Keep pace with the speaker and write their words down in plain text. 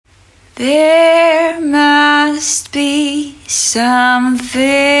There must be something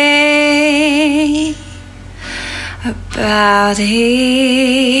about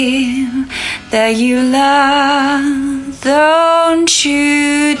him that you love, don't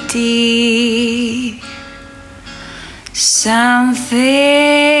you, dear? Something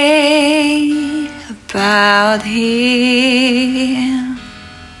about him.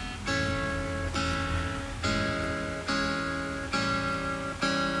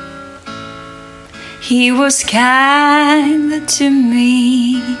 He was kinder to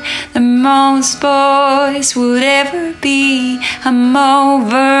me than most boys would ever be. I'm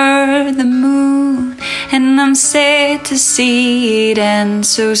over the moon, and I'm sad to see it end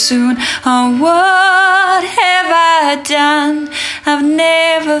so soon. Oh, what have I done? I've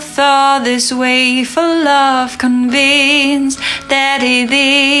never thought this way for love, convinced that it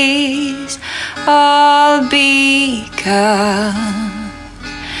is all because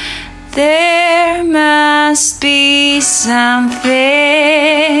there must be something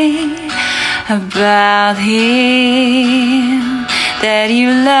about him that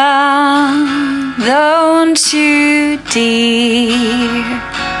you love, don't you, dear?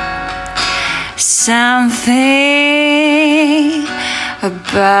 Something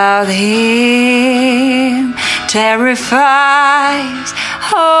about him terrifies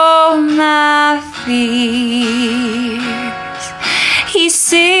all my fears. He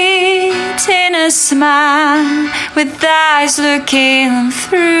sits in a smile with eyes looking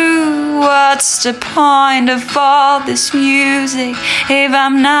through. What's the point of all this music if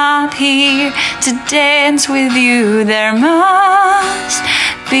I'm not here to dance with you? There must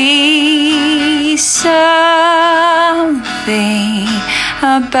be something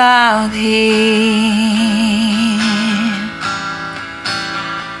about him.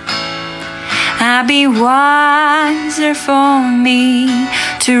 I'd be wiser for me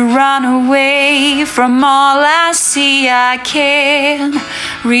to run away from all I see. I can't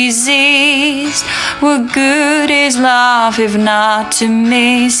resist. What good is love if not to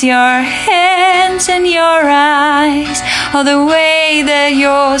miss your hands and your eyes, or the way that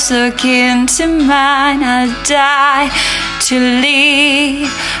yours look into mine? I'd die to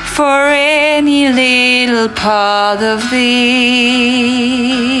live for any little part of this.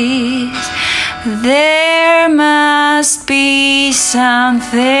 There must be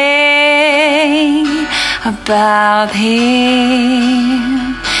something about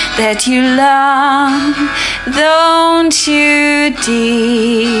him that you love, don't you,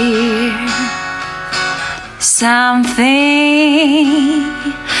 dear? Something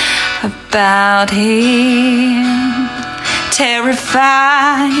about him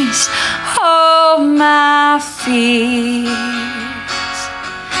terrifies all my fears.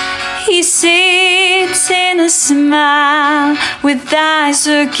 He sits in a smile with eyes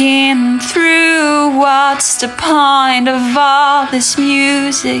looking through. What's the point of all this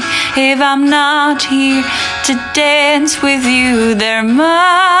music if I'm not here to dance with you? There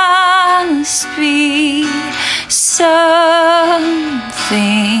must be something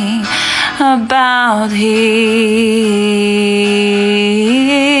about him.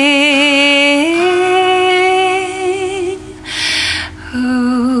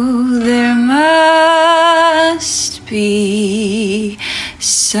 Be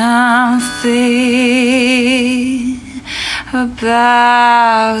something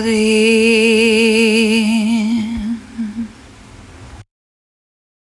about it.